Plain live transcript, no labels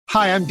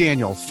Hi, I'm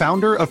Daniel,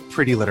 founder of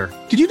Pretty Litter.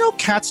 Did you know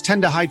cats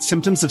tend to hide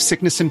symptoms of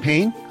sickness and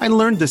pain? I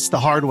learned this the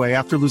hard way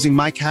after losing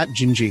my cat,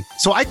 Gingy.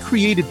 So I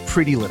created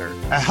Pretty Litter,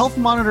 a health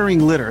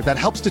monitoring litter that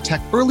helps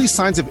detect early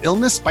signs of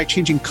illness by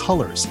changing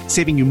colors,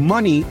 saving you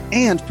money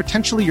and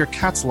potentially your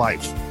cat's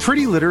life.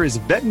 Pretty Litter is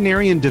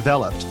veterinarian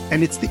developed,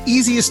 and it's the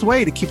easiest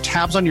way to keep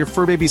tabs on your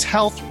fur baby's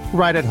health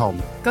right at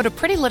home. Go to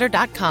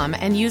prettylitter.com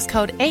and use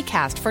code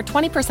ACAST for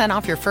 20%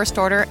 off your first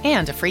order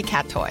and a free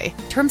cat toy.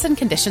 Terms and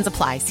conditions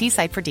apply. See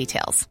site for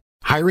details.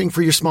 Hiring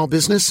for your small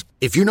business?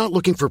 If you're not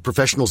looking for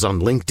professionals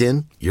on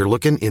LinkedIn, you're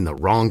looking in the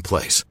wrong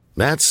place.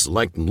 That's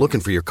like looking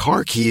for your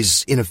car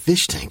keys in a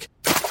fish tank.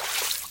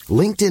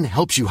 LinkedIn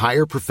helps you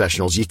hire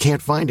professionals you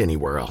can't find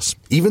anywhere else,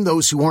 even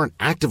those who aren't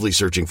actively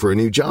searching for a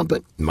new job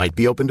but might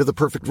be open to the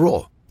perfect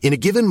role. In a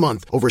given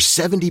month, over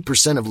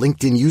 70% of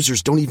LinkedIn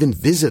users don't even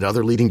visit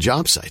other leading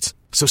job sites.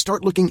 So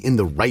start looking in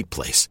the right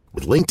place.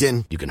 With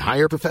LinkedIn, you can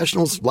hire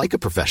professionals like a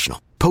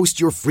professional. Post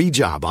your free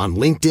job on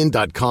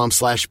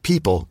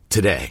linkedin.com/people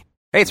today.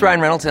 Hey, it's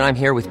Ryan Reynolds, and I'm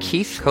here with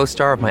Keith,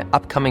 co-star of my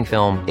upcoming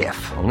film, If,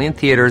 only in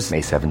theaters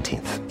May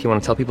 17th. Do you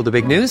want to tell people the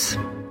big news?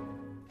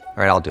 All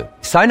right, I'll do it.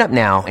 Sign up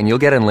now and you'll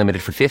get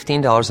unlimited for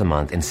 $15 a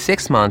month and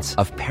 6 months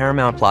of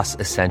Paramount Plus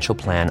Essential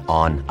Plan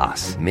on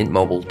us.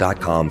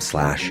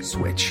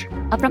 MintMobile.com/switch.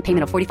 Upfront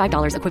payment of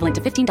 $45 equivalent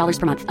to $15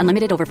 per month.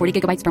 Unlimited over 40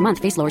 gigabytes per month.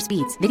 Face lower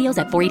speeds. Videos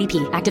at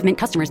 480p. Active Mint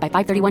customers by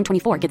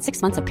 531.24 get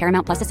 6 months of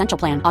Paramount Plus Essential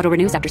Plan. Auto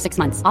renews after 6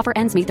 months. Offer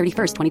ends May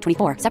 31st,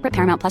 2024. Separate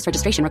Paramount Plus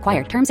registration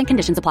required. Terms and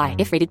conditions apply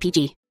if rated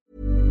PG.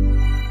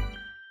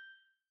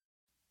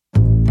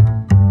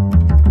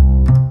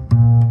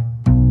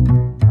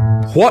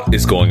 What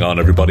is going on,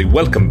 everybody?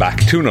 Welcome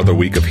back to another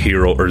week of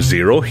Hero or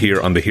Zero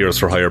here on the Heroes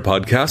for Hire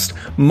podcast.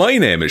 My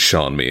name is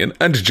Sean Meehan,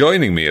 and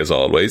joining me as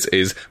always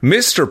is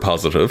Mr.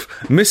 Positive,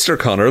 Mr.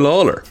 Connor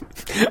Lawler.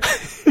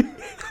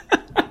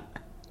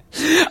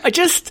 I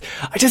just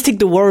think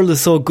the world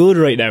is so good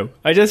right now.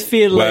 I just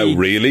feel like... Well,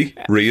 really?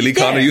 Really,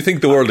 Connor? You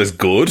think the world is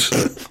good?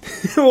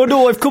 Oh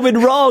no, I've come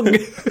in wrong.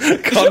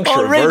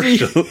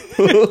 Controversial.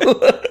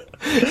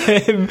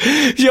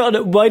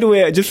 Sean, by the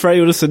way, just for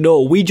anyone else to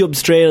know, we jumped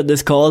straight on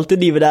this call,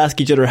 didn't even ask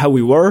each other how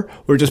we were.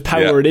 We're just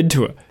powered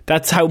into it.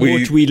 That's how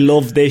much we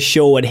love this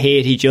show and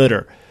hate each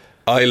other.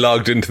 I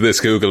logged into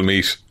this Google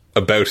Meet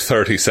about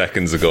 30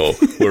 seconds ago.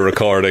 We're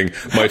recording.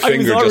 My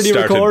finger just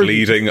started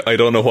bleeding. I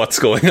don't know what's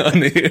going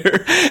on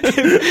here.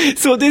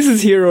 So this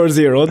is Hero or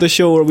Zero, the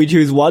show where we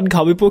choose one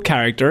comic book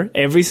character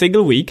every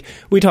single week.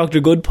 We talk their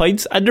good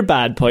points and their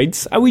bad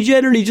points, and we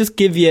generally just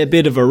give you a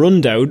bit of a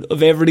rundown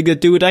of everything to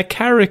do with that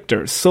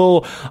character.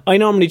 So I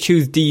normally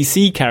choose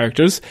DC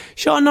characters.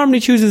 Sean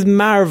normally chooses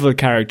Marvel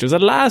characters.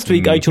 And last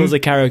week I chose a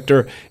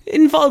character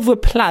involved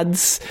with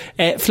plants,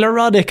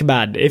 Floronic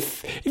Man.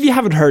 If you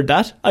haven't heard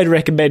that, I'd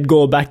recommend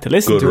going back to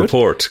listen to it.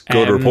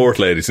 Good report,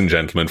 ladies and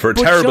gentlemen, for a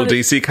terrible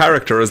DC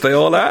character as they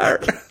all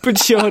are. But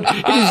Sean,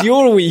 it is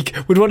your week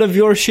with one of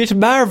your shit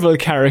Marvel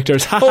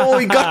characters. Oh,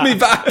 he got me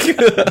back.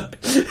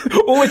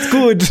 Oh, it's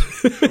good.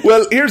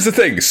 Well, here's the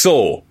thing.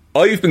 So,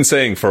 I've been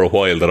saying for a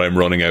while that I'm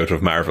running out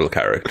of Marvel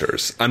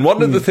characters. And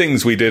one of the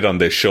things we did on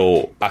this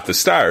show at the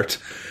start,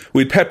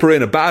 we'd pepper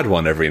in a bad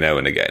one every now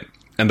and again.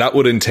 And that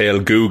would entail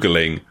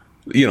Googling,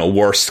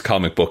 worst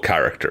comic book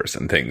characters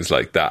and things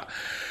like that.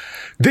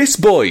 This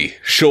boy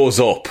shows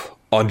up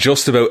on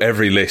just about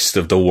every list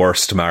of the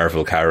worst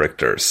Marvel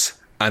characters,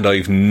 and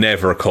I've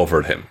never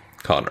covered him,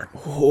 Connor.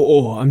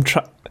 Oh, I'm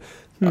trying.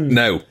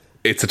 Now,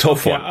 it's a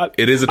tough one.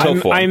 It is a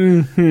tough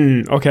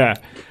one. Okay.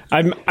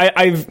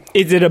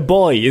 Is it a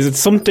boy? Is it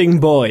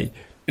something boy?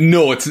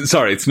 No,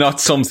 it's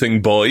not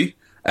something boy.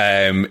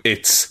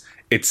 It's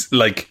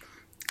like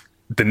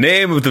the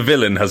name of the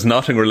villain has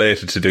nothing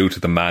related to do to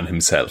the man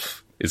himself.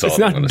 It's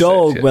not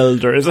Dog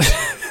Welder, is it?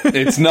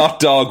 It's not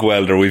Dog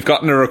Welder. We've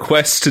gotten a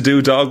request to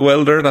do Dog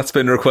Welder. That's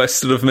been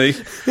requested of me.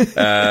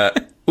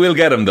 We'll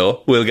get him,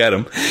 though. We'll get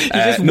him. He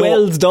just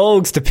welds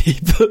dogs to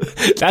people.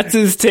 That's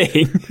his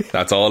thing.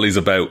 That's all he's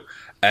about.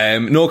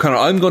 No, Connor,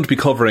 I'm going to be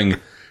covering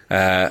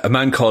a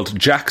man called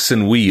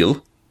Jackson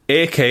Wheel,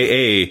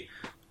 a.k.a.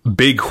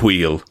 Big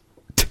Wheel.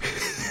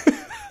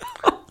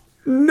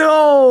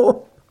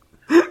 No!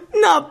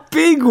 Not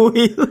Big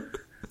Wheel.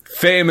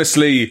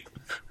 Famously...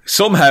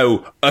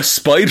 somehow a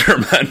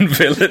Spider-Man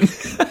villain.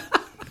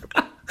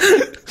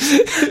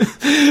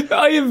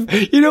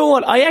 You know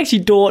what? I actually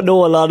don't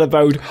know a lot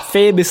about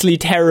famously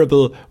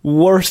terrible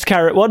one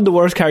of the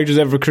worst characters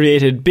ever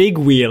created, Big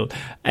Wheel.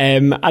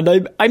 And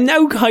I'm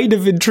now kind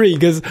of intrigued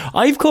because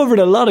I've covered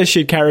a lot of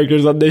shit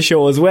characters on this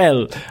show as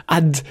well,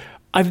 and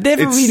I've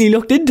never really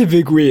looked into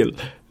Big Wheel.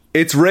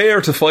 It's rare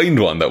to find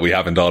one that we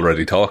haven't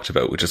already talked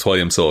about, which is why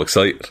I'm so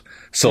excited.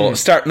 So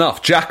starting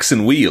off,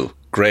 Jackson Wheel,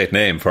 great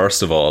name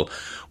first of all,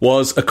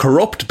 was a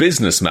corrupt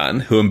businessman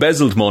who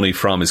embezzled money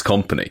from his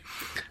company.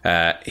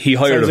 He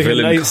hired a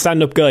villain. Nice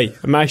stand-up guy.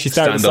 I'm actually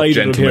starting to side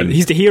him here.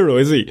 He's the hero,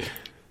 is he?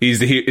 He's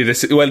the hero.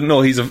 Well,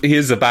 no, he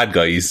is a bad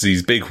guy.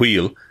 He's Big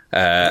Wheel.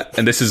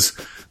 And this is,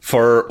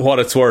 for what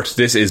it's worth,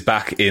 this is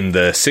back in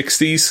the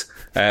 60s.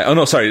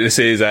 This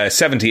is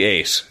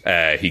 78.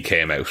 He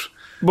came out.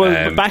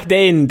 Well, back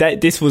then,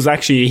 this was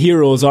actually a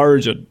hero's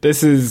origin.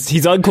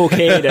 He's on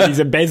cocaine and he's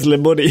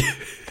embezzling money.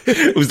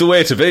 It was the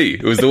way to be.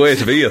 It was the way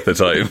to be at the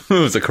time.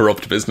 It was a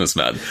corrupt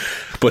businessman.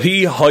 But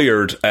he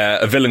hired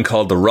a villain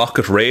called the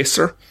Rocket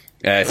Racer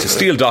to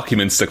steal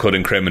documents that could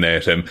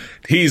incriminate him.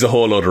 He's a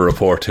whole other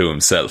report to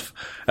himself.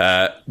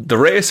 The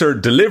Racer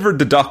delivered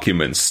the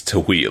documents to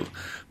Wheel,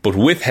 but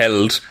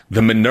withheld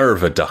the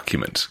Minerva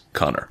document,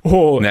 Connor.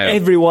 Oh, now,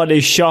 everyone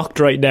is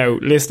shocked right now.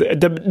 Listen,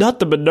 not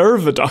the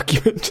Minerva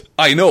document.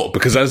 I know,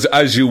 because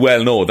as you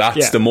well know,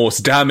 that's the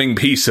most damning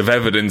piece of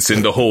evidence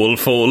in the whole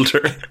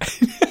folder.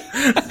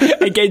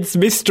 Against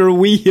Mr.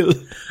 Wheel.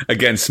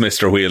 Against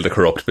Mr. Wheel, the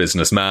corrupt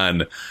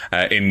businessman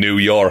in New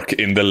York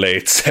in the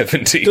late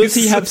 70s. Does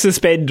he have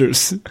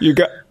suspenders?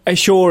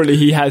 Surely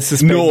he has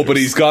suspenders. No, but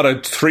he's got a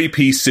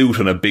 3-piece suit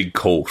and a big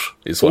coat,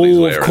 is what he's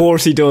wearing. Of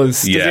course he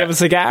does. Does he have a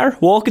cigar?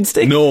 Walking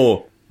stick?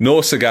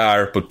 No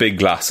cigar, but big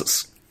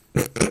glasses.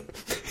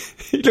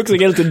 He looks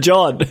like Elton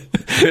John.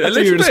 That's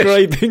what you're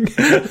describing.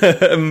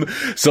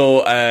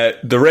 So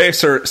the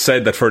Racer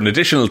said that for an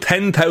additional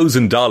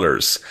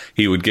 $10,000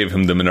 he would give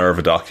him the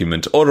Minerva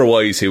document,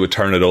 otherwise he would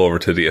turn it over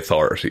to the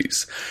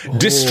authorities.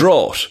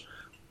 Distraught,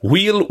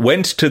 Wheel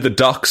went to the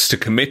docks to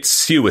commit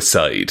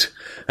suicide,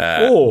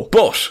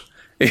 but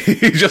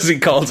he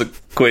calls it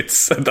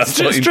quits at that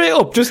point. Straight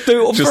up, just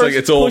first, like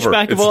it's over,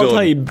 pushback it's of all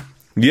done. time.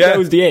 Yeah, that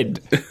was the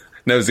end.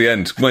 Now's the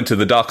end. Went to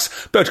the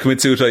docks, about to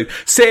commit suicide,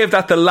 saved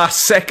at the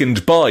last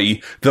second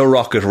by the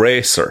Rocket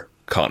Racer,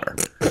 Connor.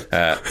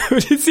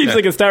 It seems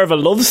like a start of a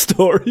love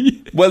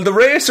story. Well, the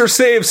Racer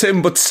saves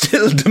him, but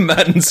still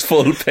demands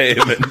full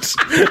payment.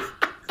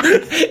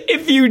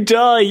 If you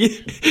die,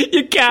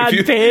 you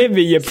can't pay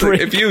me, you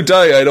prick. If you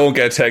die, I don't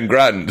get 10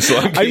 grand, so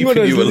I'm keeping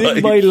gonna you alive.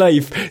 live my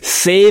life,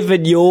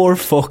 saving your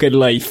fucking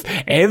life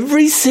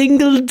every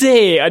single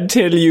day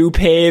until you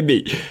pay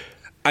me.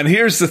 And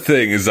here's the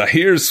thing, is that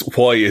here's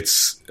why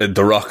it's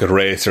the Rocket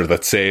Racer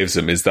that saves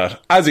him, is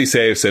that as he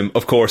saves him,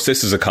 of course,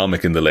 this is a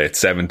comic in the late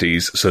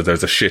 70s, so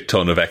there's a shit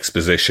ton of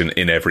exposition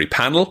in every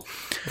panel.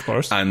 Of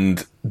course.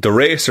 And the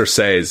Racer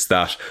says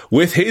that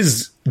with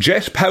his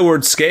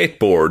jet-powered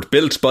skateboard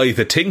built by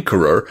the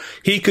Tinkerer,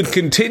 he could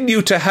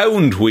continue to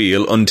hound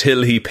Wheel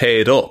until he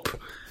paid up.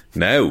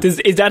 Now...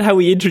 Is that how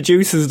he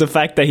introduces the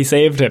fact that he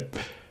saved him?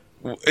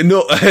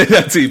 No,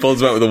 that's he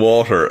pulls him out with the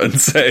water and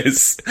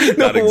says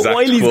that exact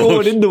while he's quote.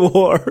 going in the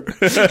war.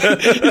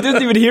 He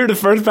doesn't even hear the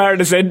first part of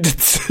the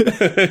sentence.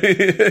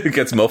 It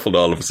gets muffled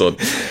all of a sudden.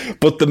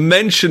 But the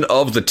mention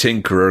of the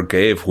Tinkerer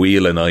gave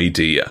Wheel an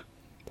idea.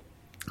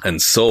 And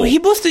so... he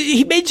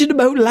mentioned him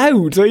out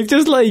loud. So he's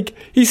just like,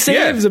 he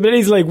saves him and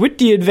he's like, with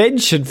the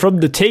invention from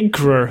the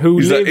Tinkerer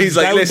who lives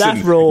down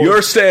that road.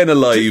 You're staying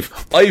alive.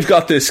 I've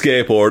got this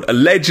skateboard. A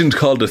legend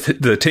called the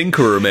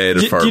Tinkerer made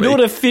it for me. Do you know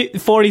the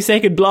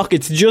 40-second block?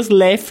 It's just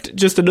left,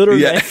 just another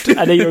left,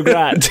 and then you're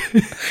grand.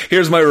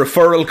 Here's my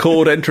referral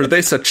code. Enter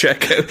this at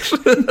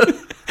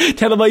checkout.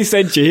 Tell him I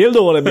sent you. He'll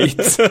know what it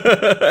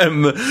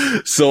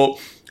means. So...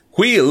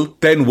 Wheel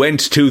then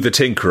went to the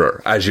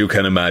Tinkerer, as you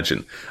can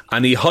imagine,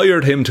 and he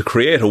hired him to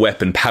create a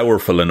weapon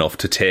powerful enough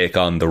to take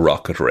on the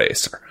Rocket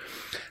Racer.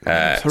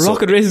 So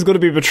Rocket Racer is going to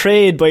be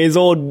betrayed by his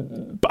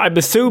own, I'm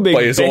assuming,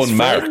 by his own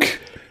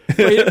mark.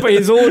 by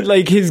his own,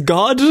 like, his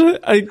god?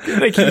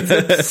 Like he's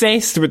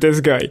obsessed with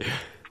this guy.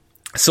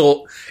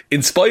 So,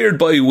 inspired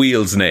by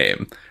Wheel's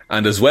name,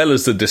 and as well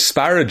as the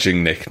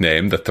disparaging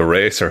nickname that the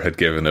Racer had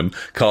given him,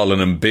 calling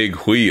him Big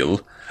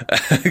Wheel,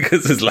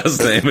 because his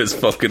last name is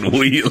fucking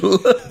Wheel.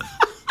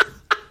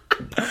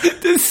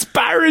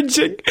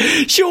 Disparaging.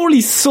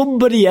 Surely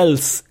somebody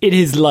else in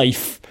his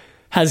life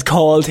has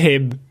called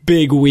him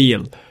Big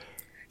Wheel.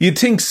 You'd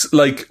think,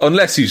 like,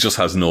 unless he just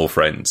has no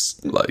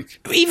friends, like...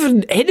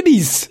 Even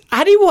enemies.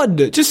 Anyone.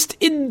 Just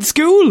in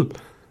school.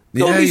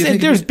 Nobody said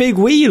there's Big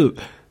Wheel.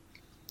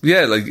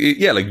 Yeah,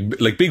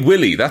 like Big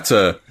Willie. That's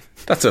a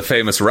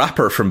famous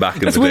rapper from back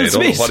in the day. I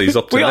don't know what he's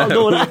up to now. We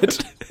all know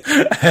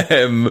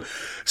that.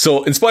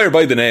 So, inspired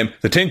by the name,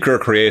 the Tinkerer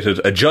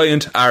created a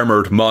giant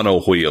armoured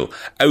mono wheel,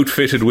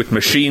 outfitted with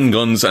machine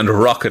guns and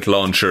rocket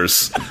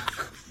launchers.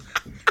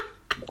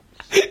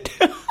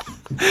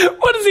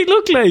 What does he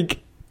look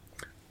like?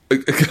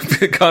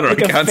 Connor,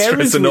 like I can't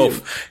stress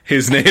enough.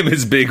 His name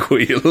is Big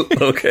Wheel,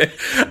 okay?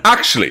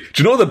 Actually,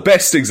 do you know the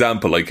best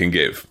example I can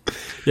give?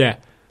 Yeah.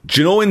 Do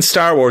you know in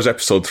Star Wars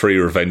Episode 3,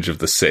 Revenge of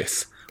the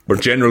Sith, where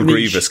General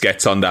Grievous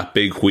gets on that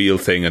big wheel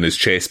thing and is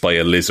chased by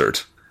a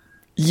lizard?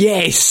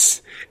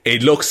 Yes.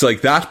 It looks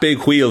like that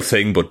big wheel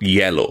thing, but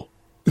yellow.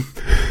 Do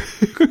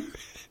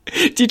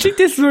you think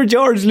this is where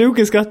George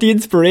Lucas got the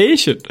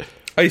inspiration?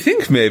 I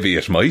think maybe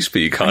it might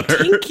be, Connor.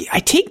 I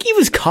think he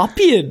was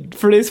copying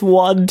for this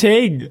one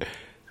thing.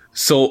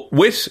 So,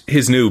 with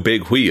his new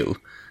big wheel,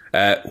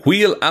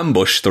 Wheel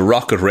ambushed the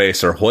rocket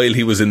racer while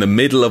he was in the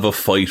middle of a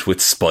fight with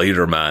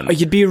Spider-Man.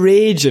 You'd be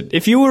raging.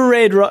 If you were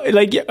you'd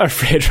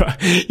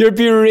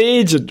be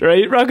raging,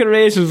 right? Rocket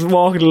Racer's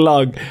walking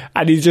along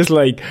and he's just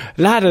like,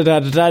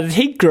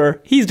 Tinkerer,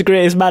 he's the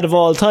greatest man of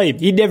all time.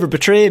 He'd never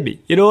betray me.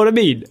 You know what I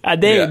mean?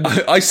 And then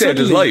I saved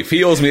his life.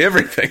 He owes me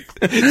everything.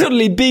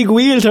 Suddenly Big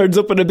Wheel turns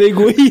up in a big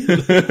wheel.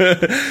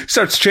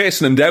 Starts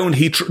chasing him down.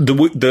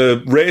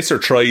 The racer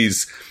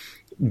tries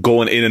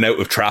going in and out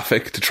of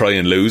traffic to try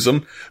and lose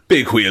him.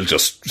 Big Wheel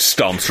just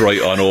stomps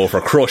right on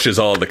over, crushes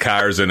all the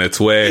cars in its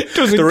way.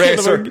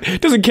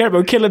 Doesn't care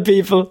about killing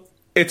people.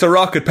 It's a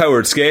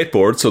rocket-powered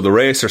skateboard, so the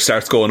racer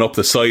starts going up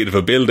the side of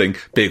a building.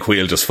 Big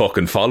Wheel just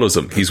fucking follows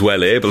him. He's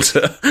well able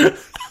to.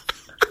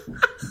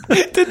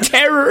 The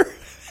terror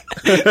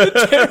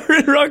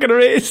in Rocket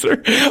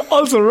Racer.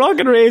 Also,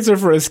 Rocket Racer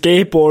for a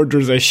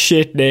skateboarder is a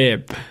shit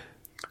name.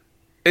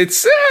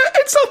 It's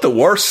not the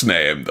worst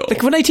name, though.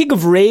 Like, when I think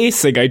of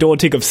racing, I don't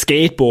think of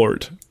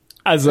skateboard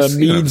as a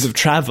means of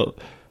travel.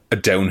 A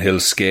downhill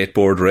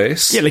skateboard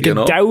race? Yeah, like a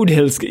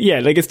downhill...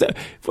 like it's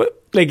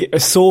like a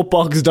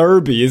soapbox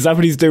derby. Is that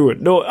what he's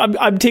doing? No,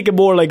 I'm thinking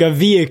more like a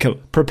vehicle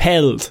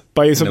propelled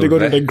by something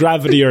other than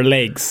gravity or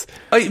legs.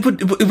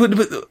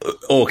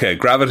 Okay,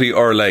 gravity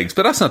or legs,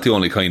 but that's not the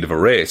only kind of a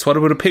race. What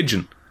about a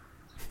pigeon?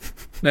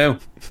 No.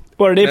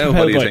 What are they propelled by?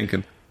 What are you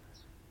thinking?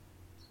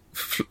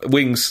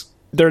 Wings.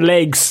 Their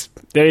legs.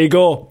 There you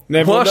go.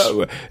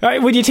 What?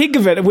 When you think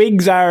of it,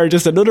 wings are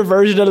just another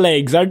version of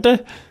legs, aren't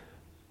they?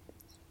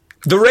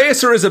 The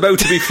racer is about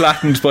to be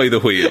flattened by the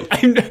wheel.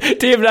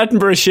 David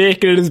Attenborough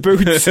shaking in his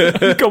boots.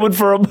 I'm coming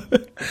for him.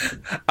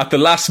 At the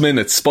last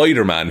minute,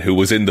 Spider-Man, who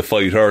was in the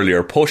fight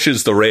earlier,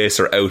 pushes the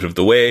racer out of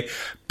the way.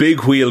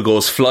 Big Wheel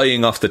goes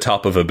flying off the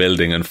top of a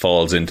building and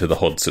falls into the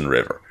Hudson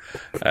River.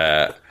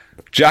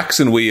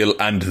 Jackson Wheel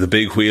and the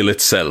Big Wheel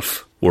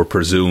itself were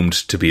presumed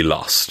to be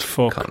lost.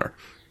 Fuck. Connor.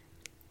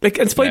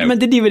 And Spider-Man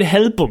didn't even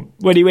help him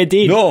when he went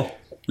in. No,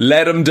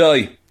 let him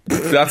die.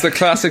 That's a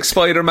classic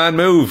Spider-Man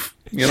move.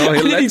 You know,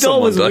 he's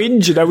always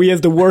whinging how he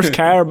has the worst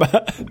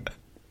karma.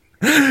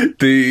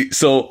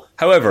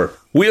 However,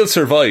 Wheel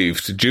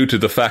survived due to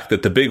the fact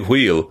that the Big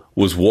Wheel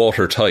was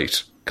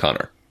watertight,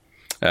 Connor.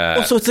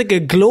 So it's like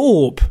a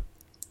globe.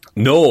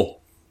 No,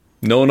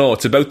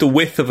 it's about the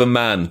width of a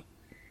man.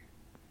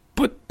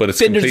 But it's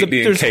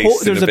completely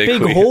encased in a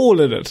big wheel.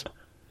 Hole in it.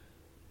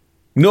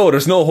 No,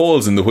 there's no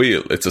holes in the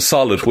wheel. It's a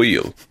solid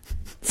wheel.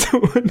 So,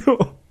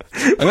 no.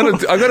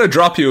 I'm gonna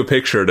drop you a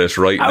picture of this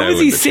right now. How is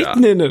he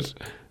sitting in it?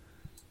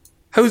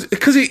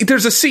 Because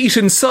there's a seat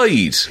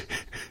inside.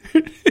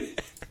 But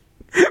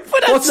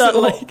that's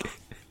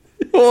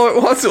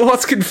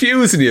what's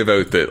confusing you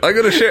about this? I'm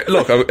gonna share.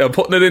 Look, I'm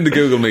putting it into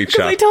Google Meet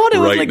chat. I thought it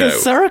was like now. a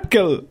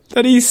circle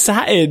that he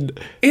sat in.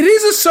 It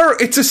is a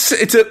circle.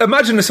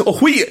 Imagine a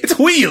wheel. It's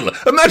a wheel.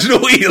 Imagine a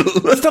wheel.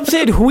 Stop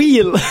saying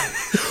wheel.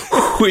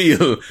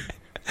 Wheel.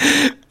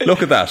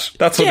 Look at that.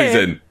 That's what he's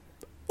in.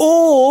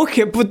 Oh,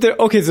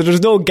 okay, so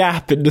there's no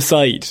gap in the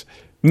side.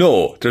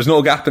 No, there's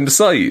no gap in the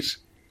side.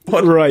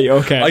 What? Right,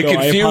 okay. I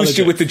confused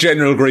you with the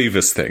General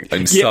Grievous thing.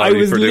 I'm sorry I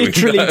was for doing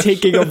literally that.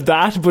 thinking of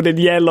that, but in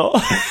yellow.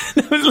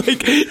 I was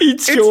like, he'd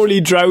surely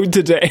drown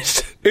to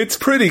death. It's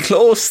pretty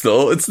close,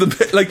 though. It's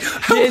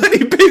how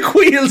many big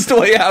wheels do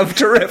I have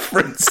to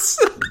reference?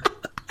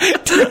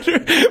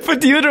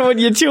 But the other one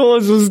you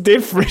chose was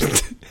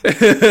different.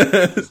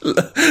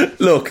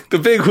 Look, the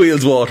Big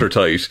Wheel's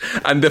watertight,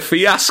 and the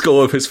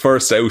fiasco of his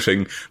first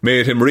outing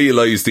made him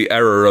realise the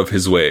error of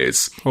his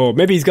ways. Oh,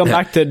 maybe he's gone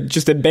back to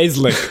just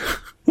embezzling.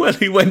 Well,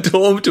 he went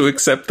home to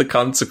accept the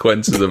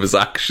consequences of his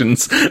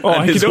actions. Oh,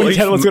 I can only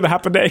tell what's going to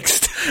happen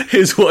next.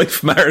 His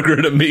wife,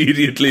 Margaret,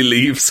 immediately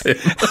leaves him.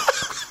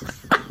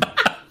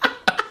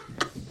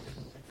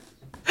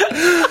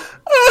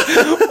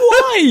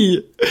 Why?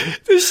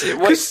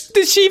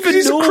 Does she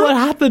even know what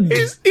happened?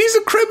 He's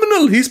a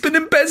criminal. He's been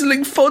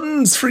embezzling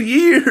funds for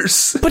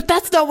years. But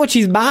that's not what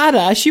she's mad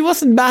at. She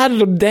wasn't mad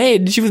at him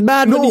then. She was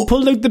mad when he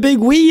pulled out the big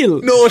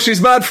wheel. No,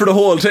 she's mad for the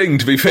whole thing,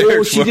 to be fair to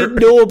her. She didn't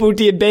know about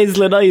the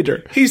embezzling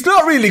either. He's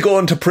not really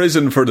going to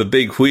prison for the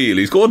big wheel.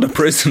 He's going to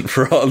prison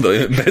for all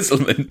the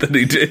embezzlement that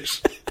he did.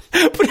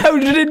 But how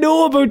did he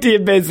know about the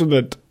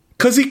embezzlement?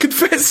 Because he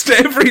confessed to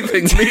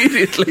everything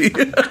immediately.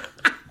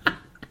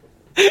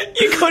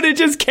 You could have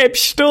just kept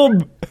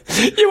stum.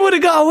 You would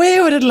have got away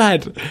with it,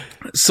 lad.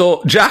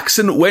 So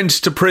Jackson went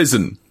to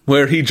prison,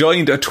 where he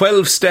joined a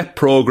 12-step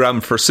program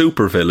for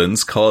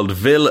supervillains called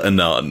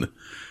Villanon.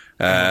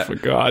 For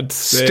God's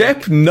sake.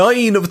 Step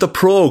 9 of the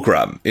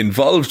program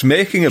involved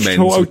making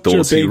amends with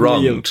those he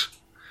wronged.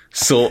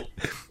 So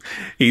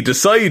he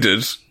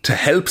decided to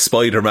help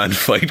Spider-Man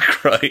fight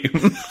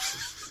crime.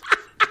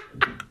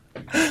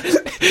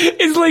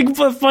 It's like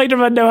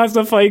Spider-Man now has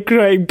to fight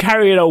crime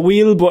carrying a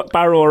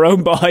wheelbarrow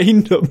around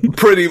behind him.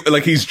 Pretty,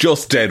 like he's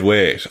just dead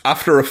weight.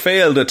 After a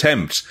failed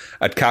attempt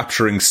at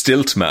capturing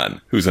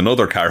Stiltman, who's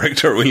another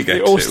character we'll get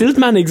to. Oh,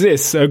 Stiltman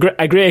exists. A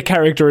great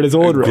character in his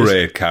own right.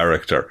 Great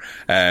character.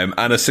 And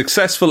a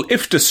successful,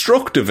 if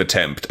destructive,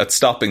 attempt at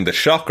stopping the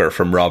Shocker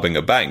from robbing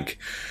a bank.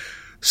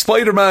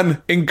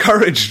 Spider-Man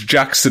encouraged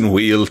Jackson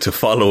Wheel to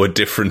follow a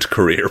different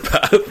career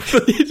path.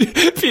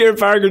 Peter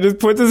Parker just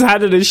puts his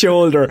hand on his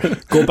shoulder.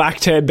 Go back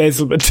to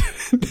embezzlement.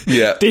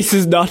 Yeah. This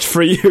is not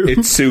for you.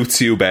 It suits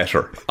you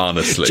better,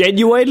 honestly.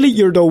 Genuinely,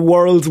 you're the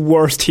world's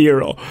worst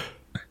hero.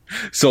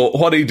 So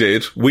what he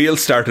did, Wheel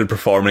started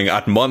performing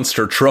at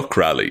monster truck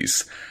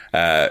rallies,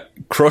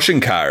 crushing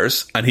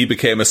cars, and he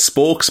became a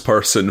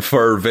spokesperson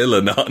for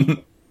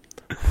Villanon.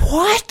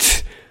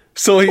 What?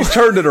 So he's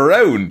turned it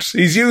around.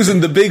 He's using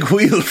the big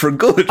wheel for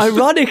good.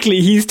 Ironically,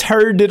 he's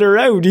turned it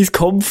around. He's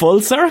come full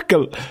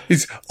circle.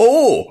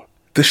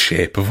 The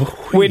shape of a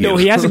wheel. Wait, no,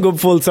 he hasn't gone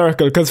full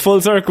circle, because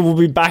full circle will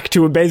be back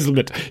to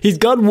embezzlement. He's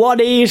gone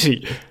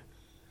 180.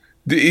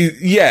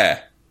 Yeah.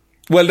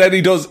 Well, then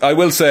he does, I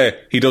will say,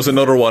 he does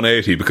another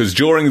 180, because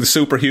during the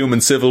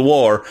superhuman civil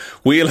war,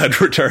 Wheel had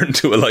returned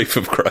to a life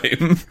of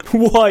crime.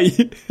 Why?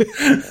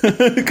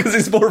 Because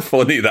it's more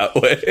funny that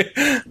way.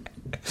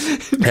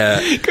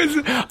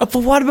 But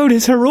what about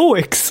his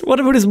heroics? What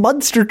about his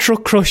monster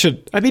truck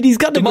crushing? I mean, he's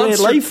got a great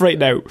life right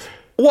now.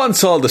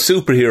 Once all the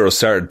superheroes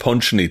started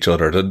punching each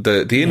other,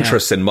 the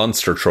interest in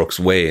monster trucks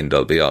waned,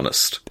 I'll be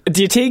honest.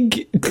 Do you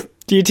think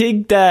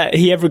that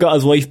he ever got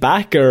his wife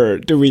back, or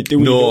do we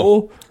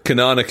know?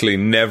 Canonically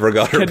never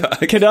got her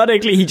back.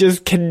 Canonically, he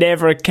just can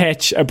never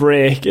catch a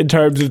break in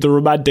terms of the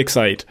romantic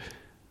side.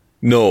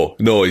 No,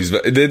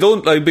 they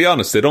don't, I'll be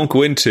honest, they don't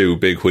go into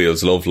Big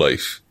Wheel's love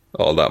life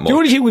all that much. The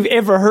only thing we've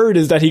ever heard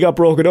is that he got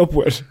broken up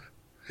with.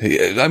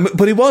 Yeah,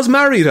 but he was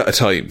married at a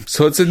time,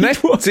 so it's a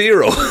net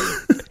zero.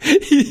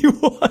 He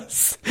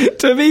was,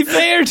 to be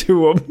fair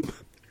to him.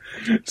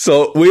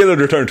 So Wheel had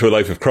returned to a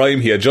life of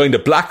crime. He had joined a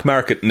black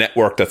market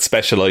network that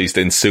specialised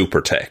in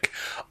super tech.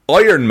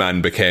 Iron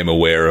Man became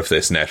aware of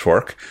this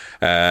network,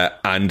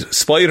 and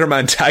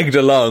Spider-Man tagged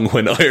along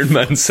when Iron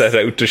Man set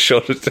out to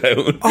shut it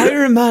down.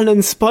 Iron Man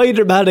and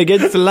Spider-Man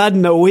against the lad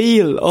in a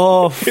wheel.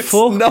 Oh, it's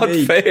fuck not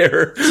me.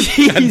 Fair.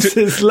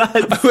 Jesus,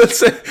 lad. I will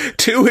say,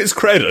 to his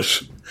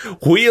credit,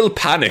 Wheel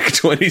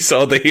panicked when he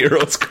saw the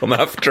heroes come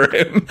after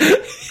him.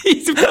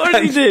 He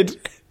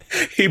did.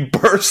 He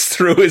burst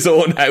through his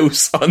own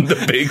house on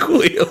the big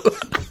wheel.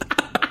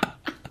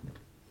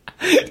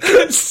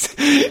 Because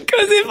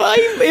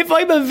if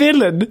I'm a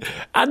villain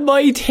and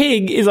my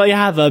thing is I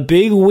have a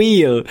big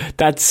wheel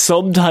that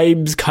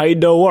sometimes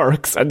kind of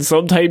works and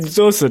sometimes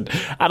doesn't,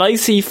 and I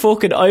see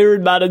fucking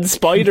Iron Man and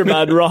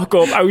Spider-Man rock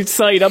up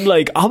outside, I'm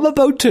like, I'm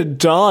about to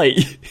die.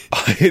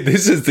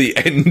 This is the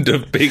end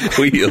of Big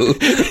Wheel.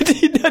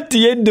 At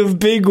the end of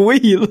Big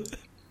Wheel.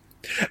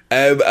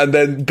 And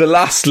then the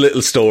last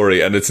little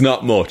story, and it's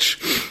not much,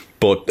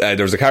 but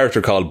there's a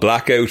character called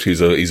Blackout.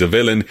 He's a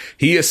villain.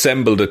 He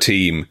assembled a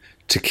team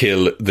to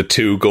kill the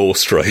two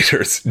Ghost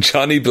Riders,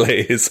 Johnny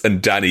Blaze and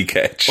Danny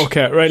Ketch.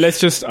 Okay, right,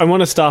 I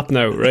want to stop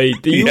now, right?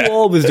 You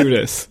always do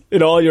this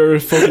in all your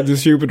fucking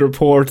stupid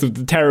reports of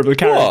the terrible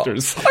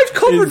characters. What? I've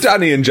covered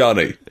Danny and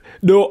Johnny.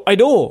 No, I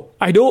know.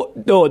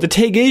 No, the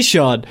thing is,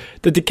 Sean,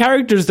 that the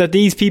characters that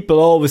these people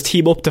always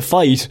team up to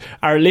fight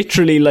are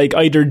literally like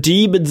either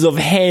demons of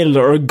hell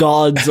or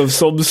gods of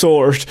some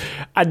sort.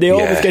 And they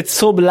always get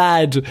some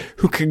lad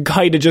who can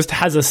kind of just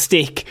has a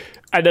stick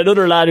and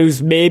another lad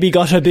who's maybe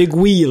got a big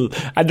wheel.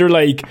 And they're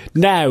like,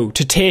 now,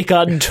 to take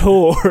on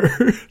Thor.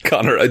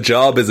 Connor, a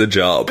job is a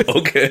job,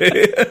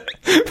 okay?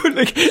 But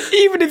like,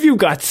 even if you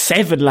got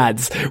 7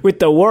 lads with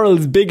the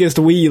world's biggest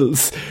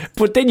wheels,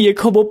 but then you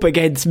come up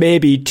against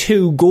maybe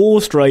 2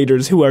 Ghost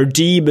Riders who are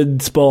demon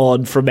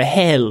spawned from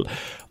hell,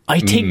 I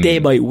think they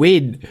might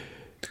win.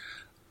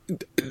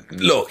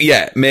 Look,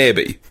 yeah,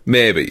 maybe.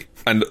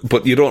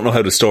 But you don't know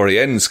how the story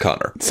ends,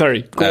 Connor.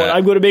 Sorry, go on.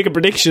 I'm going to make a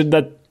prediction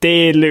that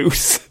they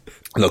lose.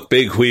 Look,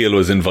 Big Wheel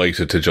was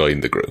invited to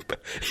join the group.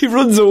 He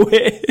runs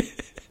away.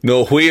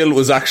 No, Wheel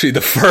was actually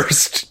the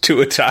first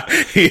to attack.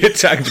 He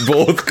attacked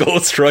both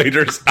Ghost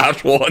Riders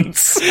at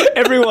once.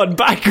 Everyone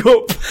back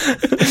up.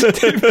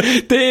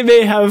 They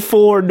may have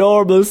 4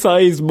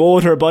 normal-sized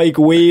motorbike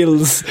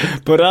wheels,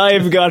 but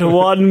I've got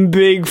 1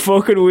 big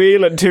fucking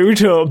wheel and 2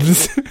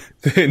 tubs.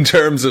 In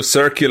terms of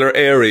circular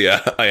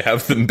area, I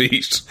have them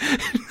beat.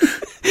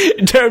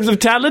 In terms of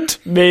talent,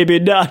 maybe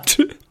not.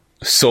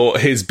 So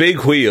his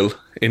big wheel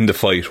in the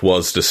fight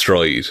was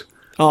destroyed.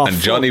 And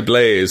Johnny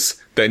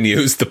Blaze then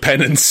used the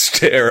penance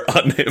stare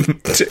on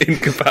him to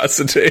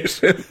incapacitate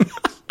him.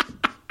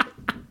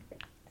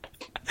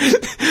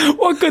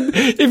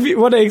 If you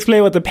want to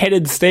explain what the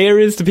penance stare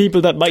is to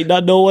people that might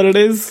not know what it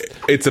is?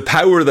 It's a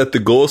power that the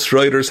Ghost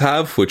Riders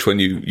have, which when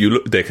you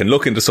look, they can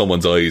look into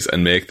someone's eyes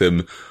and make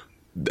them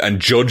and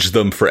judge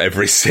them for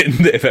every sin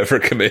they've ever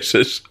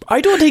committed.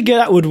 I don't think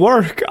that would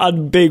work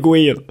on Big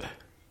Wheel.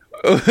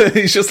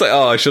 He's just like,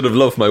 I should have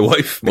loved my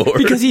wife more.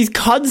 Because he's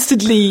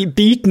constantly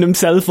beating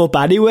himself up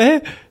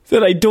anyway,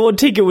 that I don't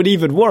think it would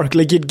even work.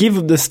 Like, you'd give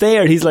him the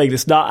stare, he's like,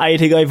 it's not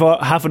anything I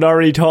haven't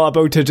already thought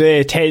about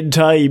today 10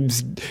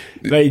 times.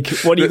 Like,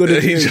 what are you going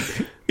to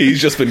do?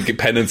 He's just been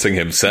penancing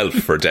himself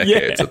for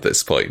decades at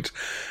this point.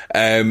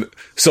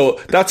 So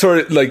that's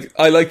where, like,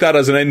 I like that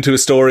as an end to a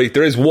story.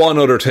 There is one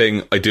other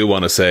thing I do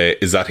want to say,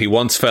 is that he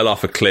once fell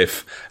off a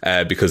cliff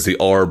because the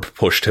orb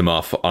pushed him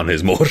off on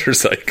his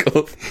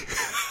motorcycle.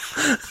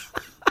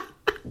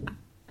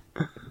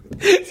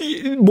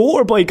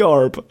 Motorbike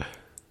orb.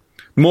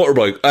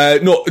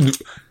 Motorbike. No,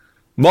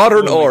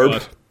 modern orb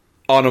God.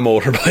 on a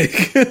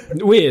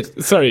motorbike.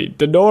 Wait, sorry,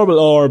 the normal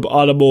orb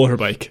on a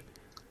motorbike.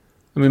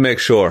 Let me make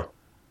sure.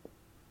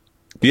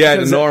 Yeah,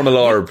 the normal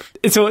orb.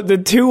 So the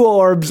two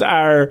orbs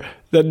are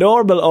the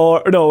normal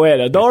orb. No, wait,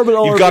 the normal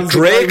orb. You've got is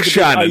Drake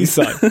Shannon.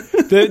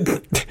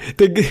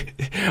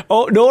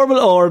 The normal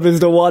orb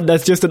is the one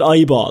that's just an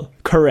eyeball.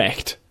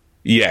 Correct.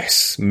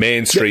 Yes,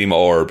 mainstream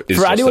orb is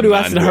For just anyone a who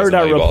man hasn't who has heard an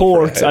our eyeball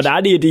reports for a on head.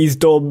 any of these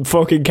dumb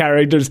fucking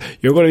characters,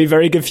 you're going to be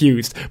very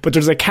confused. But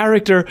there's a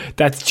character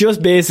that's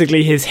just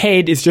basically his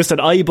head is just an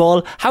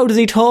eyeball. How does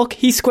he talk?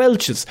 He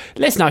squelches.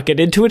 Let's not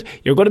get into it.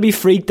 You're going to be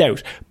freaked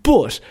out.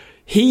 But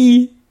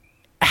he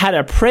had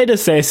a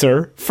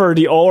predecessor for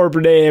the orb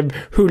name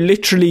who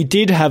literally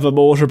did have a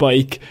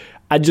motorbike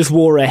and just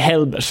wore a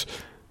helmet.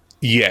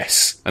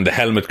 Yes, and the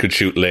helmet could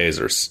shoot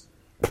lasers.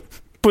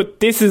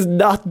 But this is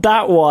not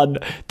that one.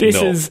 This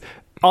No. is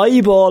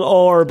eyeball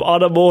orb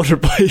on a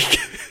motorbike.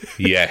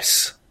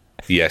 Yes.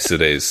 Yes,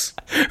 it is.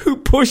 Who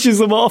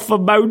pushes him off a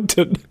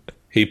mountain.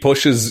 He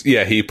pushes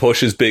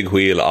Big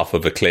Wheel off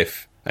of a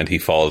cliff and he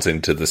falls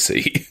into the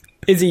sea.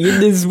 Is he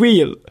in his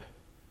wheel?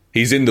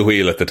 He's in the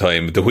wheel at the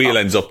time. The wheel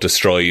ends up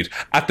destroyed.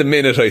 At the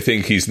minute, I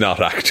think he's not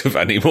active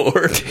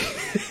anymore.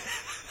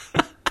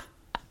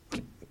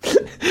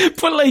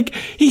 But, like,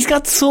 he's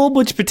got so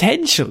much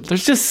potential.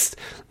 There's just,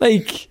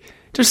 like,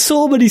 there's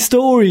so many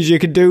stories you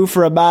can do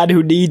for a man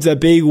who needs a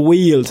big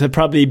wheel to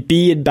probably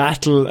be in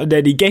battle, and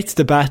then he gets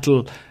to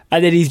battle,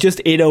 and then he's just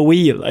in a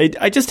wheel.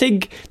 I just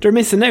think they're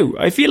missing out.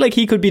 I feel like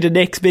he could be the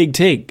next big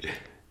thing.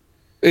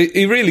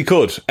 He really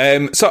could.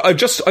 So I've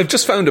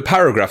just found a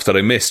paragraph that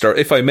I missed, or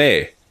if I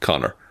may,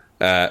 Connor.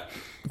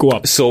 Go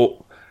on.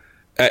 So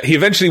he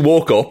eventually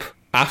woke up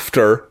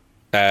after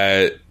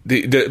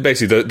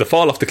basically the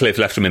fall off the cliff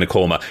left him in a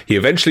coma. He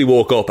eventually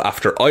woke up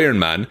after Iron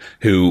Man,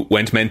 who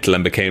went mental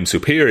and became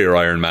Superior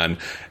Iron Man,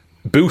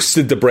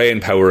 boosted the brain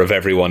power of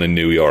everyone in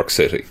New York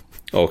City.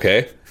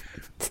 Okay?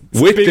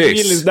 With Big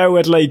this, Wheel is now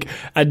at, like,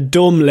 a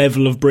dumb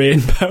level of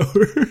brain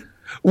power.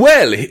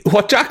 well,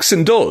 what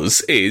Jackson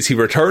does is he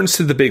returns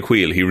to the Big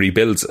Wheel, he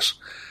rebuilds it.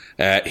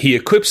 He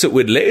equips it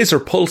with laser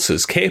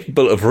pulses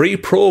capable of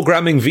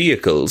reprogramming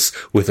vehicles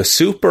with a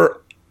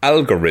super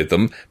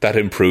algorithm that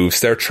improves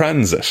their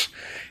transit.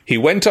 He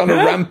went on a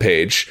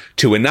rampage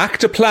to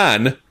enact a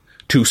plan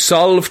to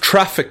solve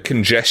traffic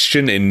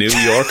congestion in New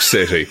York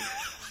City.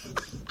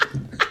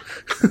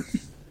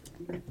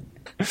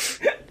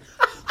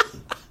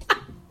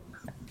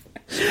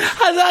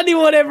 Has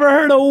anyone ever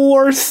heard a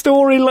worse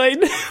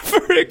storyline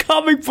for a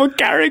comic book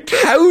character?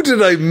 How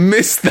did I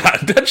miss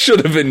that? That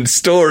should have been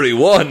story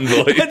one,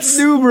 boys. That's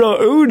numero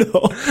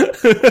uno.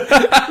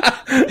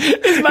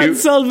 This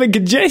man's solving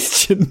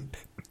congestion.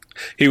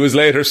 He was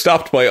later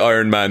stopped by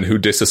Iron Man, who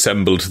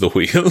disassembled the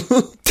wheel.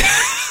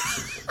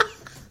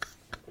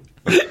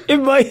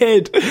 In my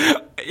head,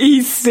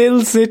 he's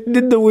still sitting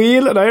in the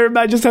wheel, and Iron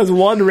Man just has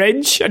one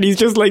wrench, and he's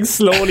just, like,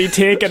 slowly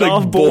taking like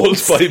off bolt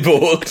bolts. by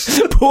bolt.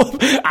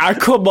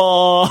 Come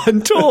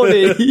on,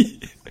 Tony.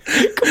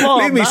 Come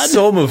on, Leave me man.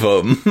 some of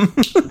them.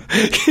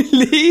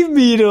 Leave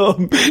me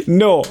them.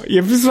 No,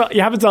 you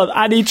haven't solved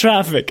any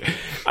traffic.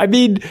 I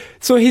mean,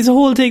 so his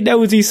whole thing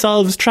now is he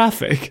solves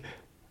traffic.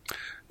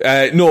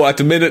 No, at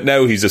the minute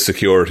now he's a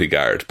security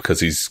guard because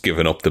he's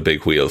given up the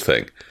Big Wheel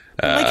thing.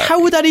 Like,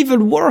 how would that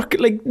even work?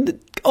 Like,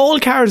 all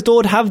cars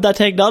don't have that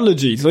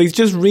technology, so he's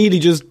just really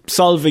just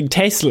solving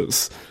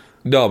Teslas.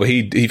 No, but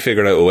he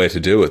figured out a way to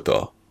do it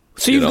though.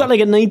 So you've got like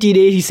a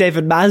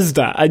 1987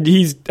 Mazda, and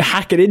he's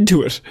hacking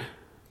into it.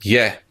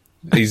 Yeah,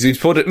 he's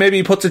put it. Maybe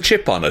he puts a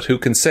chip on it. Who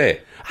can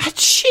say? A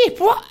chip?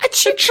 What? A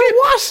chip for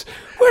what?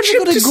 Where's it Chip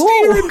gonna to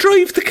steer go? and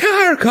drive the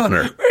car,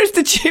 Connor. Where's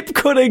the chip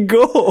gonna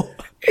go?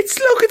 It's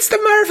the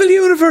Marvel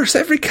Universe.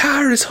 Every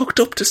car is hooked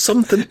up to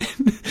something.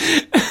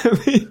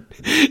 I mean,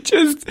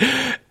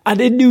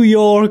 and in New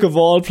York of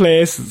all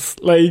places,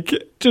 like,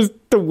 just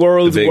the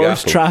world's The Big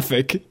worst Apple.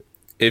 traffic.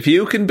 If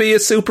you can be a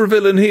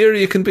supervillain here,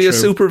 you can be a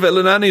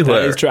supervillain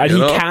anywhere. That is true. And you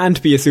he know?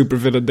 can't be a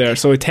supervillain there,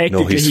 so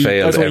technically No, he's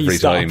failed that's why he every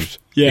time. stopped.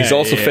 Yeah, he's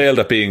also yeah. failed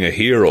at being a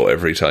hero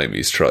every time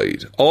he's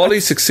tried. All he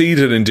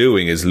succeeded in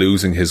doing is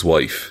losing his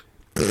wife.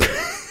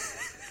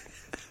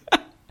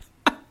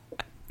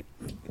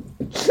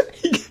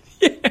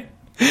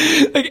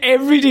 Like,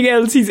 everything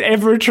else he's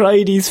ever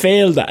tried, he's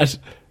failed at.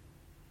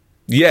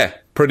 Yeah,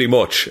 pretty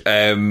much.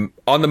 On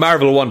the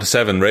Marvel 1 to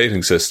 7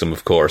 rating system,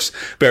 of course,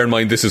 bear in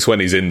mind this is when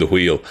he's in the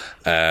wheel.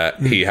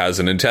 He has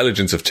an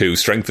intelligence of 2,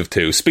 strength of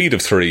 2, speed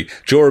of 3,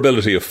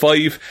 durability of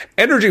 5,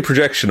 energy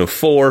projection of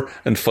 4,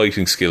 and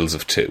fighting skills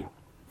of 2.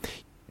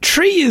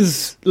 3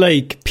 is,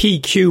 like,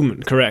 peak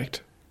human,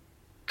 correct?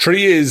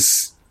 3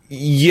 is...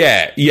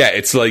 Yeah,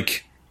 it's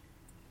like...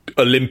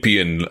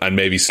 Olympian and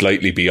maybe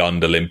slightly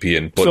beyond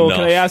Olympian, but so not.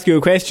 Can I ask you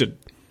a question?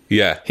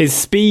 Yeah. His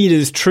speed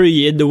is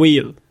 3 in the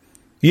wheel.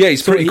 Yeah,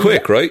 he's pretty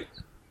quick, right?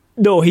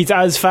 No, he's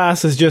as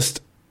fast as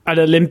just an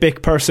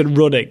Olympic person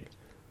running.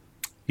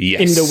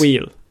 Yes. In the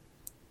wheel.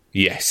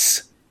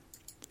 Yes.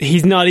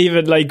 He's not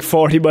even like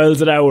 40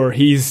 miles an hour.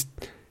 He's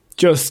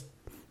just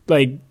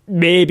like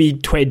maybe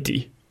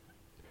 20.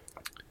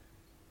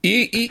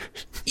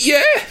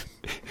 Yeah.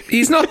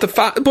 He's not the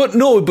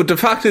but the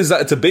fact is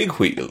that it's a big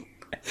wheel.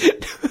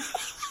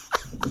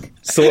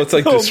 So it's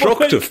like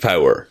destructive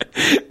power.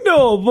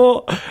 No,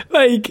 but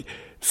like,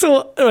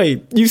 so,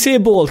 right,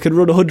 Usain Bolt can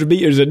run 100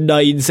 metres in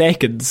 9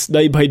 seconds,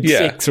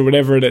 9.6 or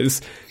whatever it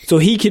is. So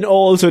he can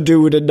also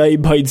do it in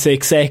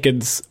 9.6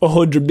 seconds,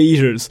 100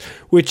 metres,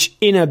 which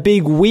in a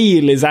big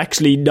wheel is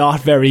actually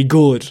not very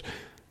good.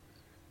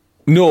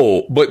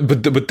 No, but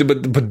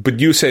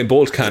Usain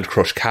Bolt can't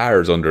crush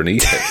cars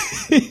underneath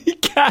him. He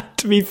can't,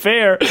 to be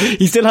fair.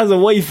 He still has a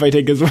wife, I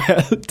think, as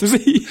well. Does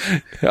he?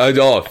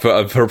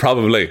 For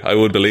probably. I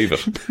would believe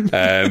it.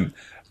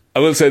 I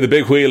will say the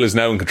big wheel is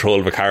now in control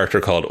of a character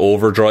called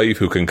Overdrive,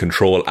 who can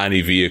control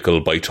any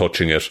vehicle by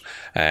touching it,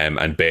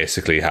 and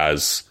basically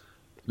has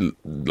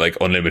like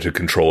unlimited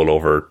control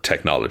over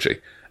technology.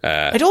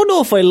 I don't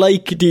know if I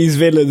like these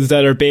villains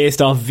that are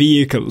based off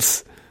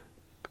vehicles.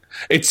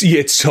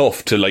 It's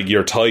tough to, like,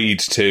 you're tied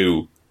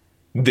to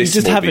this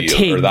you just mobile have a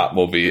thing. or that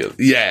mobile.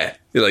 Yeah,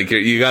 like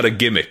you got a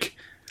gimmick.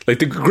 Like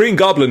the Green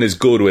Goblin is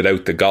good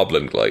without the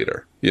Goblin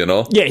Glider, you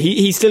know? Yeah,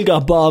 he's still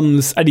got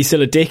bombs and he's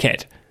still a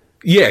dickhead.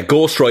 Yeah,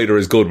 Ghost Rider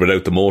is good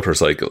without the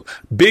motorcycle.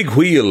 Big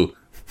Wheel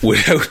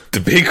without the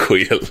big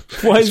wheel.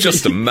 He's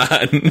just a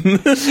man.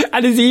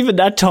 And is he even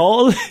that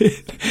tall?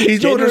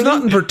 There's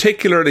nothing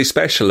particularly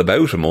special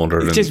about him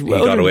other than he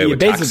got away with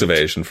tax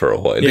evasion for a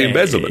while. The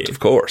embezzlement, of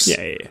course.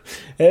 Yeah.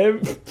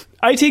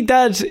 I think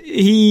that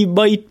he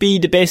might be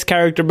the best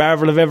character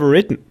Marvel have ever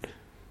written.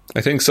 I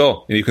think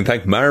so. And you can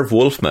thank Marv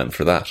Wolfman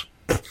for that.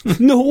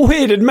 No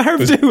way, did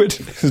Marv do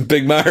it?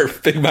 Big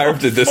Marv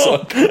did this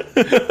one.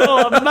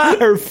 Oh,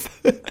 Marv.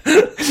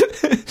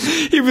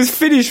 He was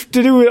finished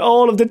to do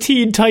all of the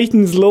Teen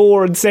Titans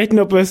lore and setting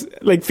up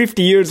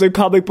 50 years of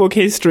comic book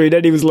history.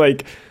 Then he was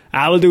like,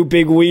 I will do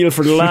Big Wheel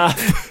for the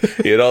laugh.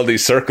 He had all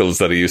these circles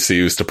that he used to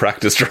use to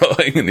practice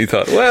drawing, and he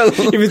thought, well...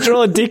 He was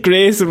drawing Dick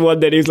Grayson one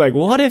day, and he was like,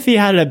 what if he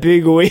had a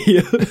big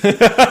wheel?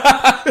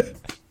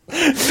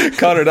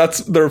 Connor, that's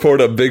the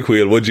report on Big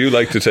Wheel. Would you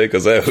like to take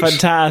us out?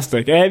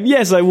 Fantastic.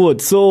 Yes, I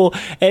would. So,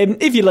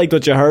 if you liked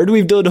what you heard,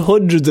 we've done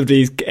hundreds of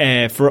these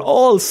for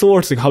all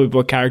sorts of comic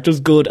book characters,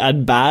 good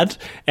and bad.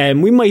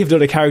 We might have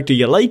done a character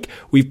you like.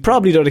 We've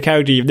probably done a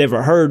character you've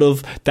never heard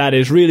of that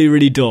is really,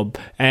 really dumb.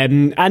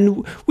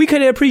 And we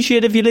kind of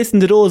appreciate if you listen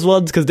to those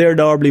ones because they're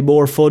normally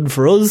more fun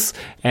for us.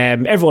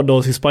 Everyone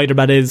knows who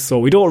Spider-Man is, so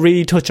we don't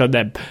really touch on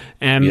them.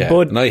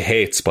 But and I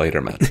hate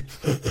Spider-Man.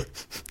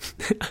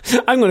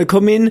 I'm going to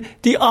come in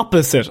the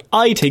opposite.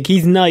 I think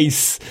he's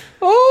nice.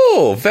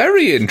 Oh,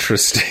 very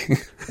interesting.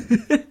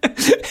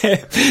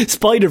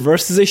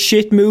 Spider-Verse is a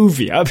shit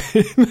movie.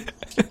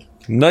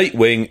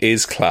 Nightwing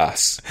is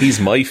class. He's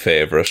my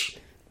favourite.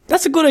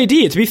 That's a good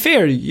idea. To be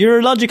fair, you're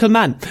a logical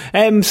man.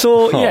 Yes.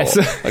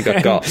 I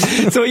got.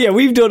 So yeah,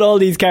 we've done all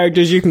these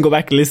characters. You can go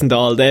back and listen to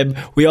all of them.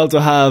 We also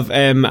have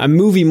a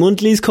movie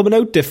monthlies coming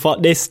out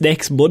this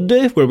next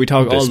Monday, where we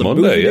talk all the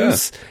movie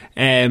news.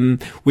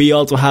 We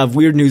also have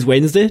Weird News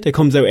Wednesday that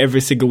comes out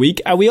every single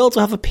week, and we also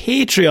have a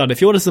Patreon if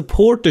you want to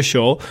support the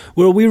show,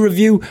 where we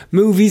review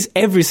movies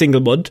every single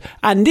month.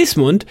 And this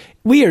month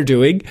we are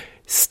doing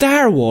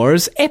Star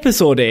Wars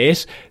Episode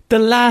 8, The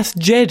Last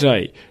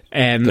Jedi. The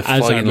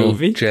as our final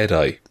movie.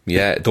 Jedi.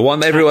 Yeah, the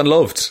one everyone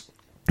loved.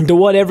 The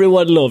one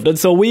everyone loved. And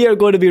so we are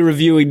going to be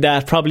reviewing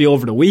that probably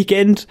over the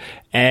weekend,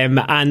 and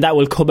that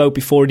will come out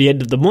before the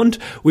end of the month.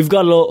 We've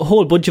got a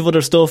whole bunch of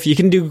other stuff. You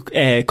can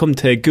come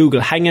to Google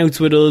Hangouts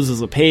with us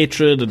as a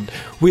patron, and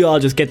we all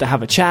just get to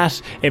have a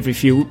chat every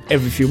few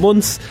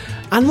months.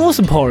 And most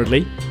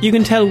importantly, you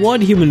can tell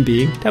one human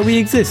being that we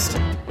exist.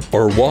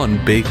 Or one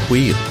big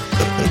wheel.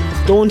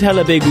 Don't tell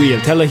a big wheel,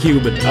 tell a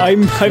human.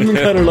 I'm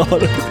Connor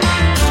Lauder.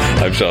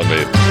 I'm Sean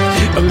Mead.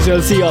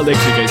 I'll see you all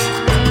next week, guys.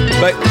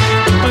 Bye.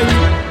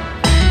 Bye.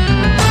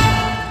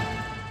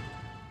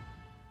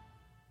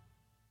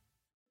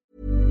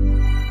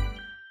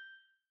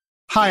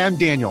 Hi, I'm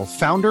Daniel,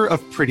 founder of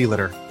Pretty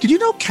Litter. Did you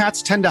know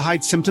cats tend to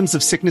hide symptoms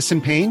of sickness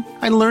and pain?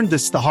 I learned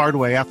this the hard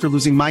way after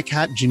losing my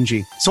cat,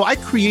 Gingy. So I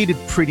created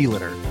Pretty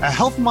Litter, a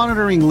health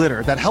monitoring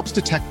litter that helps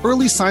detect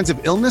early signs of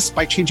illness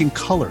by changing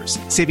colors,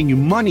 saving you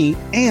money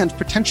and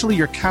potentially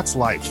your cat's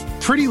life.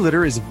 Pretty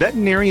Litter is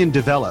veterinarian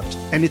developed,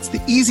 and it's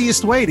the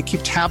easiest way to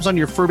keep tabs on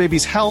your fur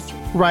baby's health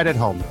right at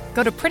home.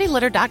 Go to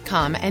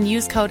prettylitter.com and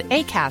use code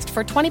ACAST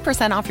for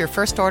 20% off your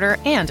first order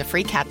and a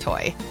free cat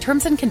toy.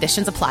 Terms and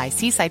conditions apply.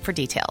 See site for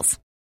details.